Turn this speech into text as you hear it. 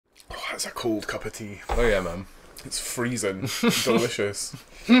That's a cold cup of tea. Oh yeah, man. It's freezing. Delicious.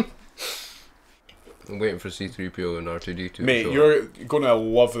 I'm waiting for C-3PO and R2-D2. Mate, you're gonna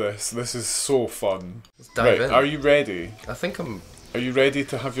love this. This is so fun. Let's dive in. Are you ready? I think I'm... Are you ready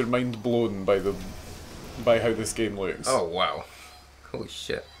to have your mind blown by how this game looks? Oh wow. Holy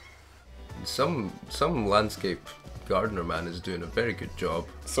shit. Some landscape gardener man is doing a very good job.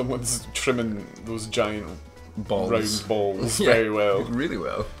 Someone's trimming those giant Balls. round balls very well. Really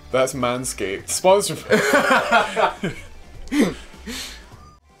well. That's Manscaped. Sponsor.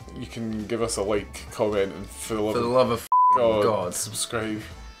 You can give us a like, comment, and for the love of God, subscribe.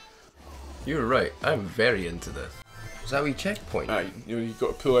 You're right. I'm very into this. Is that wee checkpoint? You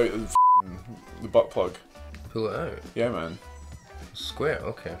got to pull out the butt plug. Pull it out. Yeah, man. Square.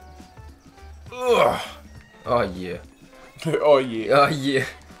 Okay. Ugh. Oh yeah. Oh yeah. Oh yeah.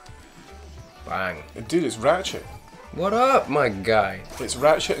 Bang. Dude, it's Ratchet. What up, my guy? It's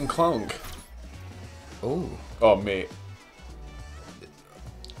Ratchet and Clank. Oh. Oh, mate.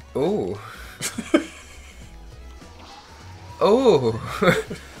 Oh. Oh.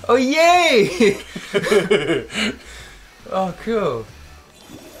 Oh, yay! Oh, cool.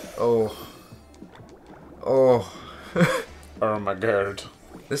 Oh. Oh. Oh my god.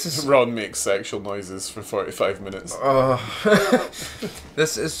 This is... Ron makes sexual noises for 45 minutes. Oh.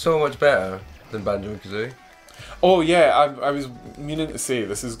 This is so much better than Banjo-Kazooie. Oh yeah, I was meaning to say,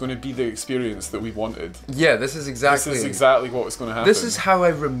 this is going to be the experience that we wanted. Yeah, this is exactly what was going to happen. This is how I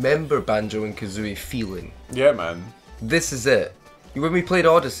remember Banjo and Kazooie feeling. Yeah, man. This is it. When we played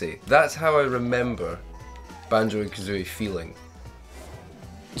Odyssey, that's how I remember Banjo and Kazooie feeling.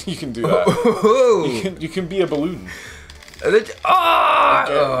 You can do that. Oh. You can be a balloon. And then,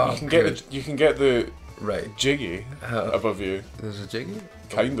 You can get the right jiggy above you. There's a jiggy?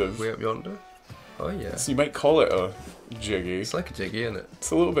 Kind of. Way up yonder? Oh yeah. So you might call it a jiggy. It's like a jiggy, isn't it? It's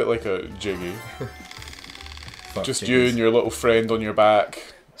a little bit like a jiggy. Just jiggies. you and your little friend on your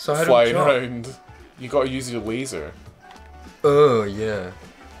back, so how flying do we around. You gotta use your laser. Oh yeah.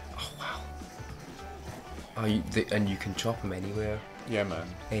 Oh wow. Oh, and you can chop them anywhere. Yeah, man.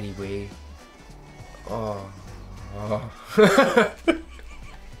 Anyway. Oh.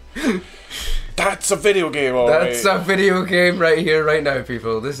 That's a video game, alright. That's a video game right here, right now,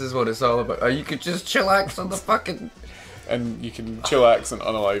 people. This is what it's all about. Or you could just chillax on the fucking... And you can chillax and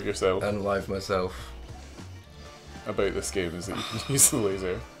unalive yourself. Unalive myself. About this game is that you can use the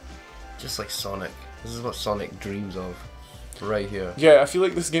laser. Just like Sonic. This is what Sonic dreams of. Right here. Yeah, I feel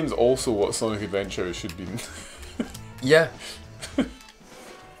like this game's also what Sonic Adventure should be. Yeah.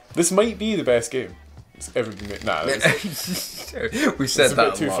 This might be the best game it's ever been made. Nah, we said a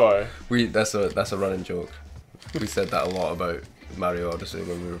that bit too a lot. far. That's a running joke. We said that a lot about Mario Odyssey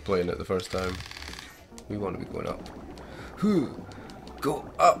when we were playing it the first time. We want to be going up. Go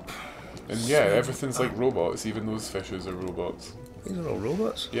up. And yeah, everything's like robots. Even those fishes are robots. These are all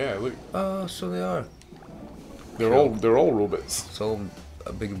robots? Yeah, look. Oh, so they are. They're all robots. It's all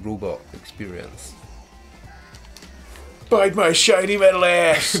a big robot experience. Bite my shiny metal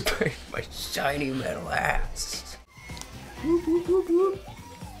ass! Bite my shiny metal ass.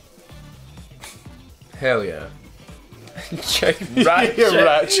 Hell yeah. Check Ratchet. Yeah,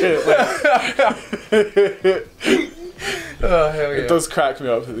 Ratchet. Oh hell yeah. It does crack me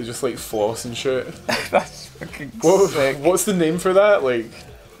up that they just like floss and shit. That's fucking sick. What's the name for that? Like,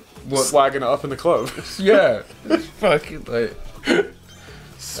 slagging it up in the club? Yeah. It's fucking like...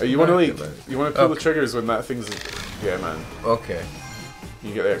 You want to pull the triggers when that thing's... Yeah, man. Okay.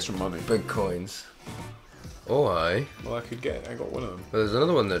 You get the extra money. Big coins. Oh, aye. Well, I got one of them. There's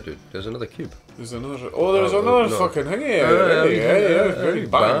another one there, dude. There's another cube. There's another... Oh, there's another fucking thing here. Hey,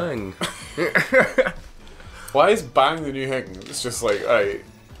 bang. Why is bang the new thing? It's just like, alright.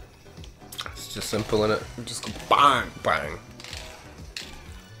 It's just simple, innit? Just go bang. Bang.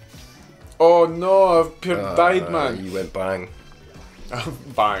 Oh no, I've died, man. You went bang.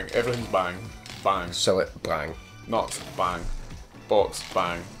 Bang. Everything's bang. Bang. Sell it, bang. Not bang. Box,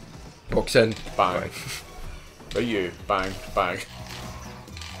 bang. Box in. Bang. But you, bang, bang.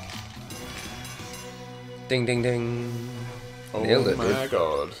 Ding, ding, ding. Nailed it, dude. my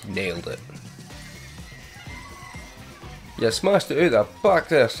god. Nailed it. Yeah, smashed it out there. Back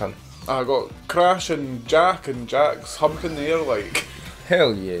there, son. I got Crash and Jack's humping the air like.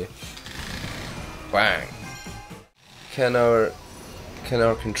 Hell yeah. Bang. Can our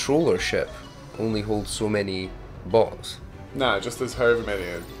controller ship only hold so many bots? Nah, just there's however many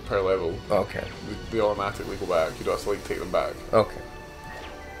per level. Okay. They automatically go back. You don't have to like take them back. Okay.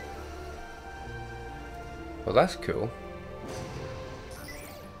 Well, that's cool.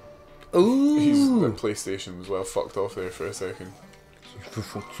 Ooh. The PlayStation was well fucked off there for a second. For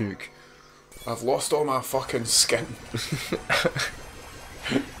fuck's sake. I've lost all my fucking skin.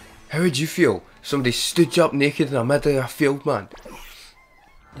 How would you feel? Somebody stood you up naked in the middle of a field, man.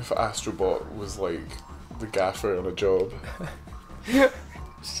 If Astrobot was like the gaffer on a job.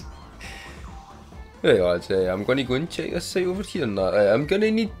 Right lads, I'm gonna go and check this site over here and that. I'm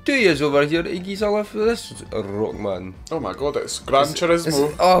gonna need 2 years over here to geese all for this rock, man. Oh my god, it's Gran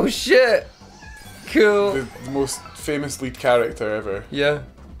Turismo. Oh shit! Cool. The most famous lead character ever. Yeah.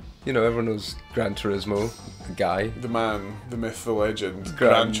 You know, everyone knows Gran Turismo, the guy. The man, the myth, the legend.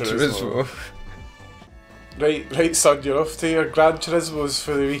 Gran Turismo. Right son, you're off to your Gran Turismos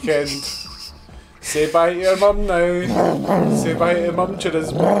for the weekend. Say bye to your mum now. Say bye to Mum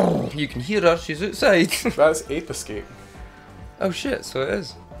Turismo. You can hear her, she's outside. That's Ape Escape. Oh shit, so it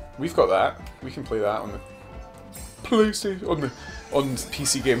is. We've got that. We can play that on the PlayStation, on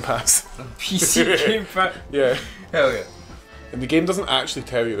PC Game Pass. PC Game Pass? Yeah. Hell yeah. And the game doesn't actually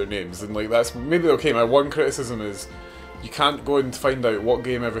tell you their names, and like that's maybe okay. My one criticism is you can't go and find out what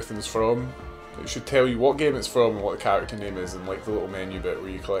game everything's from. It should tell you what game it's from and what the character name is, and like the little menu bit where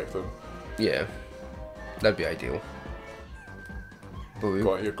you collect them. Yeah, that'd be ideal. But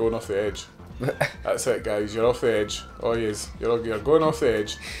You're going off the edge. That's it, guys. You're off the edge. Oh yes, you're going off the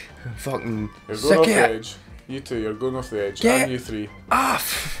edge. Fucking. You're going off the edge. You two, you're going off the edge. Get and you three.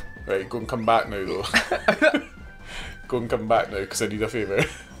 Off. Right, go and come back now though. Go and come back now because I need a favour.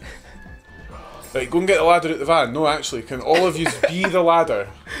 Right, go and get the ladder at the van. No, actually, can all of you be the ladder?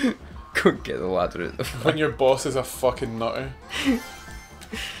 Go and get the ladder at the van. When your boss is a fucking nutter.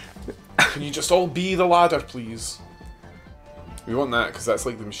 Can you just all be the ladder, please? We want that because that's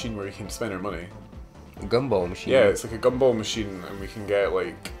like the machine where we can spend our money. A gumball machine. Yeah, it's like a gumball machine, and we can get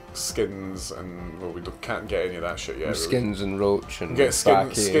like skins and well, we can't get any of that shit yet. Skins and roach and get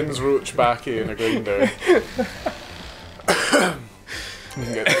skins, roach, backy, and a grinder.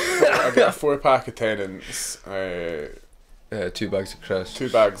 I get a 4-pack of Tenants. 2 bags of crisps. 2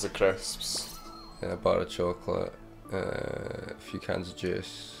 bags of crisps. A bar of chocolate. A few cans of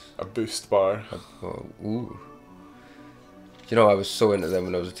juice. A Boost bar. Ooh. You know, I was so into them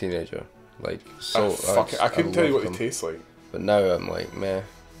when I was a teenager. Like, so. I couldn't tell you what they taste like. But now I'm like, meh.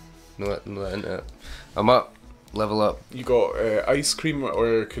 Not into it. I'm up. Level up. You got ice cream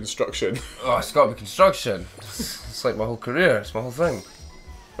or construction? Oh, it's got to be construction. It's like my whole career. It's my whole thing.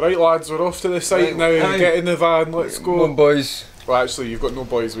 Right, lads, we're off to the site now. Get in the van. Let's go. Come on, boys. Well, actually, you've got no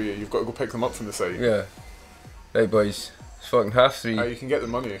boys with you. You've got to go pick them up from the site. Yeah. Right, boys. It's fucking 3:30. You can get the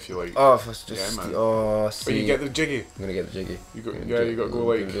money if you like. Oh, if it's just. Yeah, man. Oh, see. But you get the jiggy. I'm gonna get the jiggy. You got to go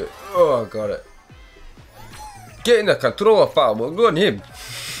like. Oh, I got it. Get in the controller, pal. We're going him.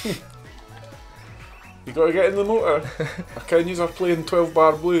 You got to get in the motor. I can use our playing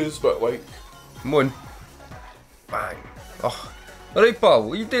 12-bar blues, but like. Come on. Bang. Oh. Alright, pal.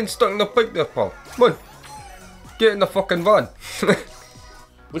 What are you doing stuck in the pipe there, pal? Come on. Get in the fucking van.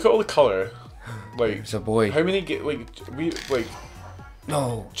 Look at all the colour. Like. It's a boy. How many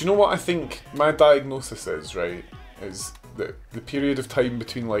No. Do you know what I think my diagnosis is, right? Is that the period of time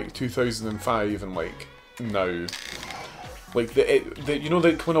between like 2005 and like now. Like you know,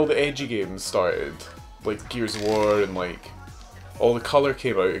 like when all the edgy games started, like Gears of War and like all the colour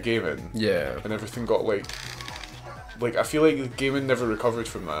came out of gaming. Yeah. And everything got like I feel like the gaming never recovered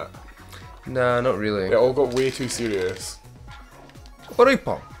from that. Nah, not really. It all got way too serious. Alright,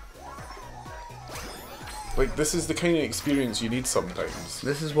 pal. Like this is the kind of experience you need sometimes.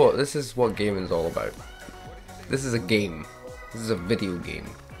 This is what gaming's all about. This is a game. This is a video game.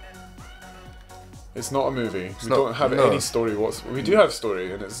 It's not a movie. We don't have any story whatsoever. We do have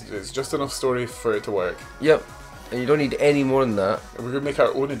story, and it's just enough story for it to work. Yep. And you don't need any more than that. And we're gonna make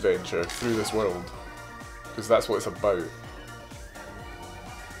our own adventure through this world, because that's what it's about.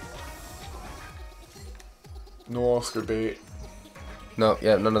 No Oscar bait. No,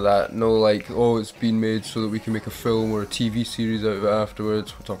 yeah, none of that. No, like, oh, it's been made so that we can make a film or a TV series out of it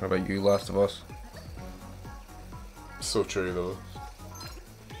afterwards. We're talking about you, Last of Us. So true, though.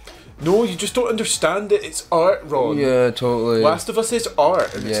 No, you just don't understand it. It's art, Ron. Yeah, totally. Last of Us is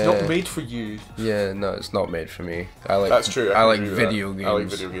art, and it's not made for you. Yeah, no, it's not made for me. I like. That's true. I like video games. I like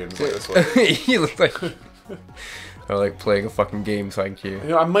video games like this one. You look like. I like playing a fucking game. Thank you. You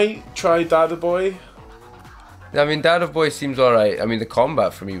know, I might try Dada Boy. I mean, Dada Boy seems alright. I mean, the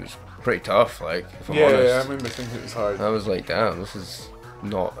combat for me was pretty tough. Like, if I'm honest. Yeah, I remember thinking it was hard. I was like, damn, this is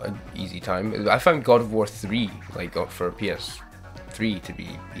not an easy time. I found God of War 3, like, for PS3 to be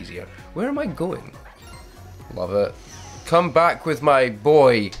easier. Where am I going? Love it. Come back with my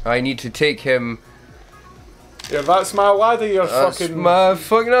boy. I need to take him. Yeah, that's my laddie, you're fucking... my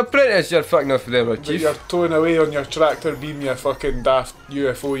fucking apprentice, you're fucking off there, chief. You're towing away on your tractor beam, you fucking daft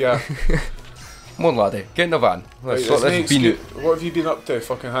UFO, yeah. Come on, laddie, get in the van. Let's sort this bean out. What have you been up to,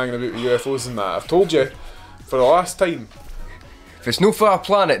 fucking hanging about with UFOs and that? I've told you, for the last time. If it's no for our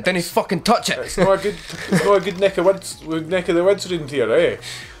planet, then you fucking touch it. It's not a good neck of the woods around here, eh?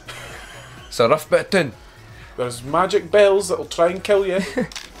 It's a rough bit of tin. There's magic bells that'll try and kill you.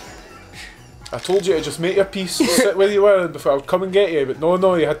 I told you to just make your peace, sit where you were before I'd come and get you, but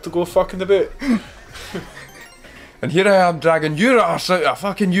no, you had to go fucking about. And here I am dragging your arse out of a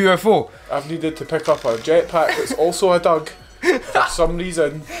fucking UFO. I've needed to pick up a jetpack that's also a Doug for some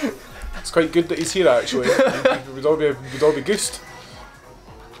reason. It's quite good that he's here actually. We'd all be goosed.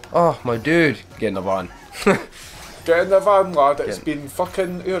 Oh, my dude. Get in the van. Get in the van, lad. It's been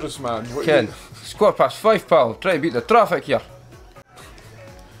fucking hours, man. Ken, it's 5:15, pal. Try to beat the traffic here.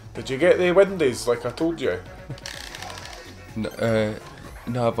 Did you get the windies like I told you?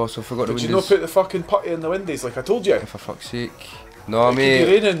 No, I've also forgot the windies. Did you not put the fucking putty in the windies like I told you? For fuck's sake. No, It mate. could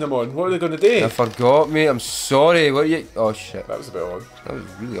be raining them on. What are they going to do? I forgot, mate. I'm sorry. What are you... Oh, shit. That was a bit odd. That was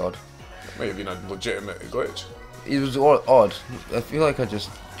really odd. It might have been a legitimate glitch. It was odd. I feel like I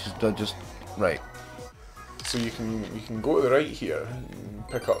just... Right. So you can go to the right here and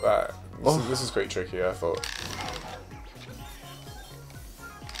pick up that. This is quite tricky, I thought.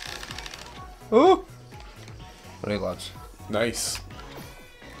 Oh! Right, lads. Nice.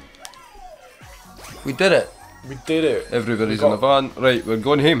 We did it. We did it. Everybody's in the van. Right, we're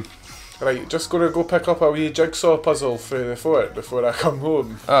going home. Right, just gonna go pick up a wee jigsaw puzzle for the fort before I come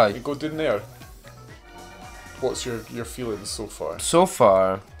home. Aye. You go down there. What's your feelings so far? So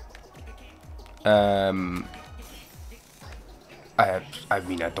far, I mean, I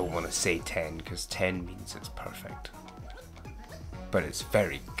don't want to say 10 because 10 means it's perfect, but it's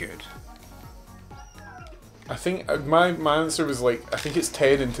very good. I think my answer was like, I think it's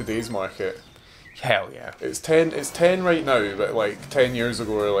 10 in today's market. Hell yeah. It's 10 right now, but like 10 years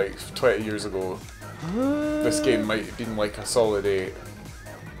ago or like 20 years ago, this game might have been like a solid 8.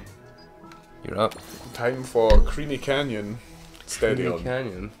 You're up. Time for Creamy Canyon. Steady Creamy on.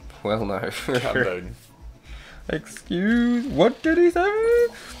 Canyon. Well now. Calm down. Excuse. What did he say?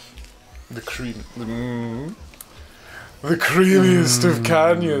 The creamiest of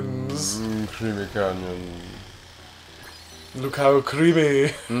canyons. Creamy Canyon. Look how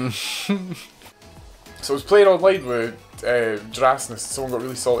creamy. So I was playing online with Drasnus. Someone got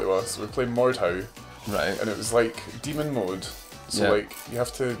really salty with us. We were playing Mordhau. Right. And it was like demon mode. So like you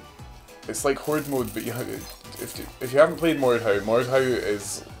have to. It's like horde mode, but if you haven't played Mordhau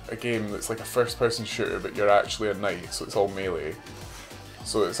is a game that's like a first-person shooter, but you're actually a knight, so it's all melee.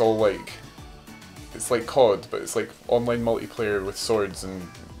 So it's all like, it's like COD, but it's like online multiplayer with swords and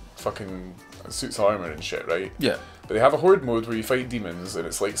fucking suits of armor and shit, right? Yeah. But they have a horde mode where you fight demons, and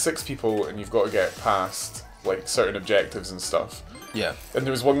it's like 6 people, and you've got to get past like certain objectives and stuff. Yeah. And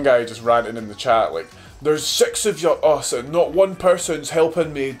there was one guy just ranting in the chat like, there's 6 of us and not one person's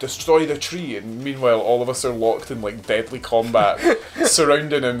helping me destroy the tree, and meanwhile all of us are locked in like deadly combat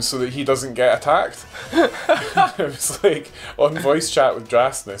surrounding him so that he doesn't get attacked. It was like on voice chat with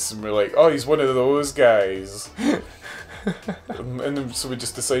Drasnus and we're like, oh, he's one of those guys. And then, so we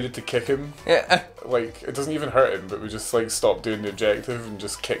just decided to kick him. Yeah. Like, it doesn't even hurt him, but we just like stopped doing the objective and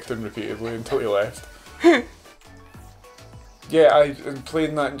just kicked him repeatedly until he left. Yeah,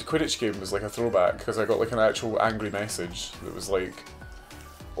 playing that Quidditch game was like a throwback because I got like an actual angry message that was like,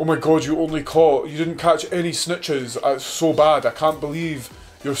 oh my god, you didn't catch any snitches, it's so bad, I can't believe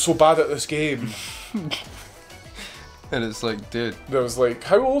you're so bad at this game. And it's like, dude. And I was like,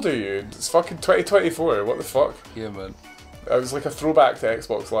 how old are you? It's fucking 2024, what the fuck? Yeah, man. I was like a throwback to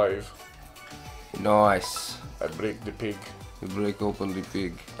Xbox Live. Nice. I break the pig. You break open the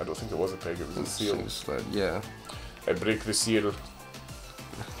pig. I don't think it was a pig, it was a seal. Yeah. I break the seal.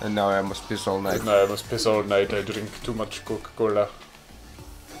 And now I must piss all night. Now I must piss all night, I drink too much Coca-Cola.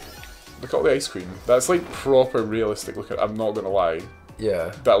 Look at all the ice cream. That's like proper realistic looking, I'm not gonna lie.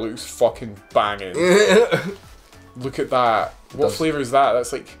 Yeah. That looks fucking banging. Look at that. What flavour is that?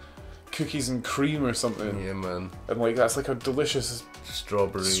 That's like cookies and cream or something. Yeah, man. And like that's like a delicious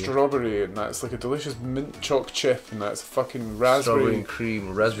strawberry, and that's like a delicious mint choc chip, and that's fucking raspberry. Strawberry and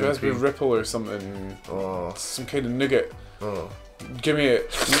cream, raspberry cream. ripple or something. Oh. Some kind of nougat. Oh. Give me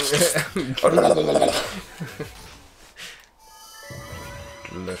it.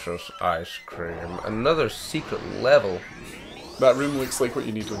 Delicious ice cream. Another secret level. That room looks like what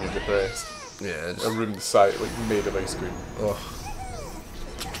you need when you're depressed. Yeah, it's... A room the size, like made of ice cream. Oh.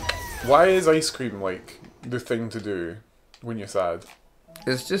 Why is ice cream like the thing to do when you're sad?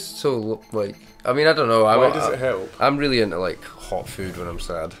 It's just so like, I mean, I don't know. Why does it help? I'm really into like hot food when I'm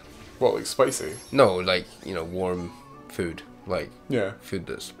sad. What, like spicy? No, like, you know, warm food. Like, yeah, food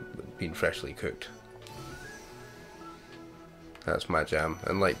that's been freshly cooked. That's my jam.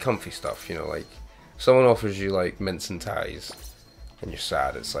 And like comfy stuff, you know, like someone offers you like mince and ties and you're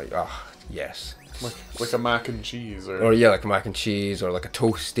sad, it's like, ah, yes. Like a mac and cheese Or yeah, like a mac and cheese or like a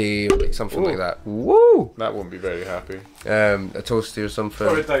toasty or like something like that. Woo! That won't be very happy. A toasty or something.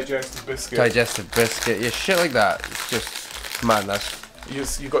 Or a digestive biscuit. Digestive biscuit, yeah, shit like that. It's just, man, that's...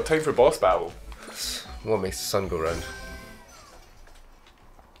 You've got time for a boss battle. What makes the sun go round?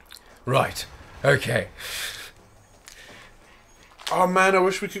 Right, okay. Oh man, I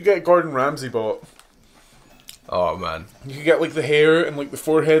wish we could get Gordon Ramsay bot. Oh man. You could get like the hair and like the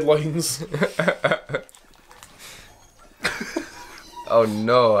forehead lines. Oh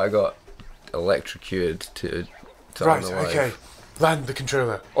no, I got electrocuted to Right, unalive. okay. Land the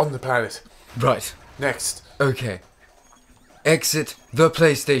controller on the planet. Right, Next. okay. Exit the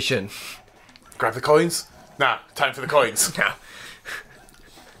PlayStation. Grab the coins. Nah, time for the coins.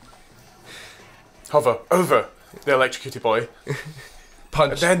 Hover over the electrocuted boy.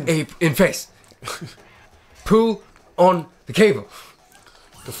 Punch And then- ape in face. Pull on the cable.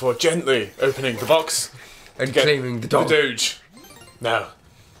 Before gently opening the box. And Get claiming the dog. The Doge. Now,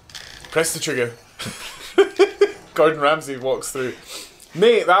 press the trigger. Gordon Ramsay walks through.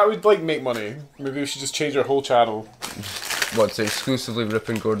 Mate, that would like make money. Maybe we should just change our whole channel. What's exclusively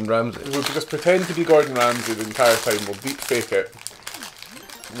ripping Gordon Ramsay? We'll just pretend to be Gordon Ramsay the entire time. We'll deep fake it.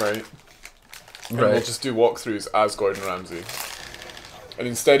 Right. And we'll Right. just do walkthroughs as Gordon Ramsay. And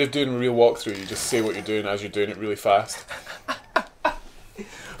instead of doing a real walkthrough, you just say what you're doing as you're doing it really fast.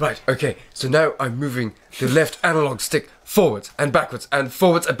 Right, okay, so now I'm moving the left analog stick forwards and backwards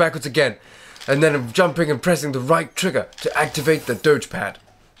again. And then I'm jumping and pressing the right trigger to activate the Doge pad.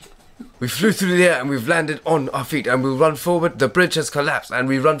 We flew through the air and we've landed on our feet and we'll run forward. The bridge has collapsed and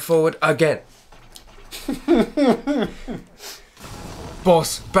we run forward again.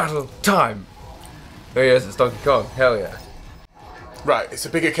 Boss battle time. Oh yes, it's Donkey Kong. Hell yeah. Right, it's a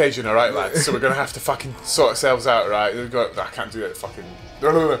big occasion, alright lads, so we're gonna have to fucking sort ourselves out, right? I can't do that fucking...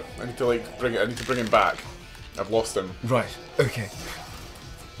 No. I need to like bring it, I need to bring him back. I've lost him. Right, okay.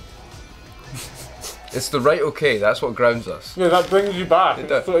 It's the right okay, that's what grounds us. Yeah, that brings you back.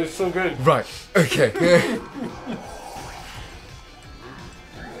 does. It's so good. Right, okay.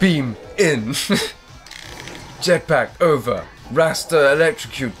 Beam in. Jetpack over. Rasta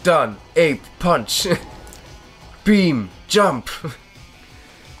electrocute done. Ape punch. Beam jump.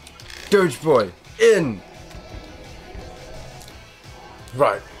 Doge boy in.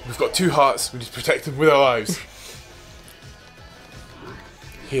 Right, we've got 2 hearts, we need to protect them with our lives.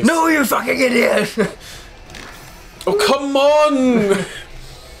 Here's... No, you fucking idiot! Oh, come on!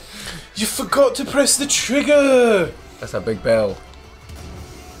 You forgot to press the trigger! That's a big bell.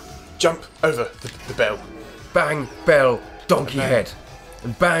 Jump over the bell. Bang bell donkey Bang. head.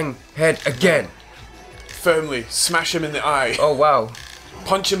 And bang head again. Firmly smash him in the eye. Oh wow.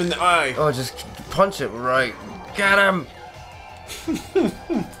 Punch him in the eye. Oh, just punch it right. Get him!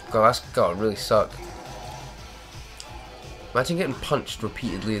 God, that's gotta really suck. Imagine getting punched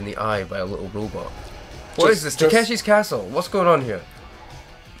repeatedly in the eye by a little robot. What is this? Takeshi's Castle? What's going on here?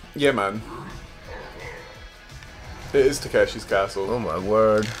 Yeah, man. It is Takeshi's Castle. Oh my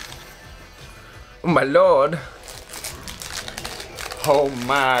word. Oh my lord. Oh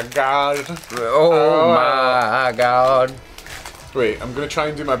my god. Oh my god. Wait, I'm gonna try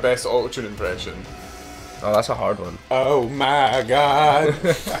and do my best Auto-Tune impression. Oh, that's a hard one. Oh my god.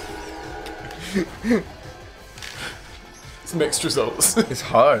 It's mixed results. It's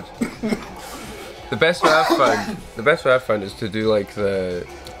hard. The best way I've found is to do like the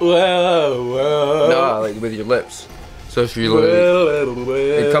no, like with your lips. So if you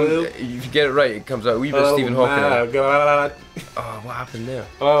if you get it right, it comes out a wee bit Stephen Hawking. Oh my god. Oh, what happened there?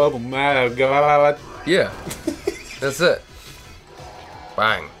 Oh my god. Yeah, that's it.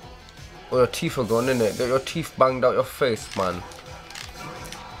 Bang. Well, your teeth are gone, innit? Got your teeth banged out your face, man.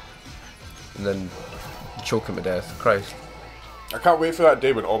 And then choke him to death. Christ. I can't wait for that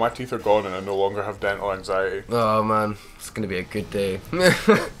day when all my teeth are gone and I no longer have dental anxiety. Oh man, it's gonna be a good day.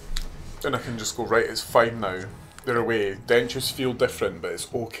 And I can just go, right, it's fine now. They're away. Dentures feel different, but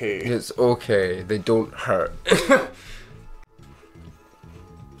it's okay. It's okay. They don't hurt.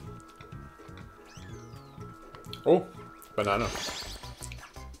 Oh, banana.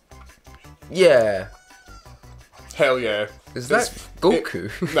 Yeah. Hell yeah. Is that Goku?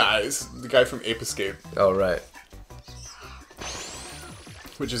 Nah, it's the guy from Ape Escape, Oh right.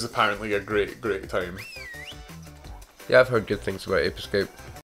 which is apparently a great time. Yeah, I've heard good things about Ape Escape.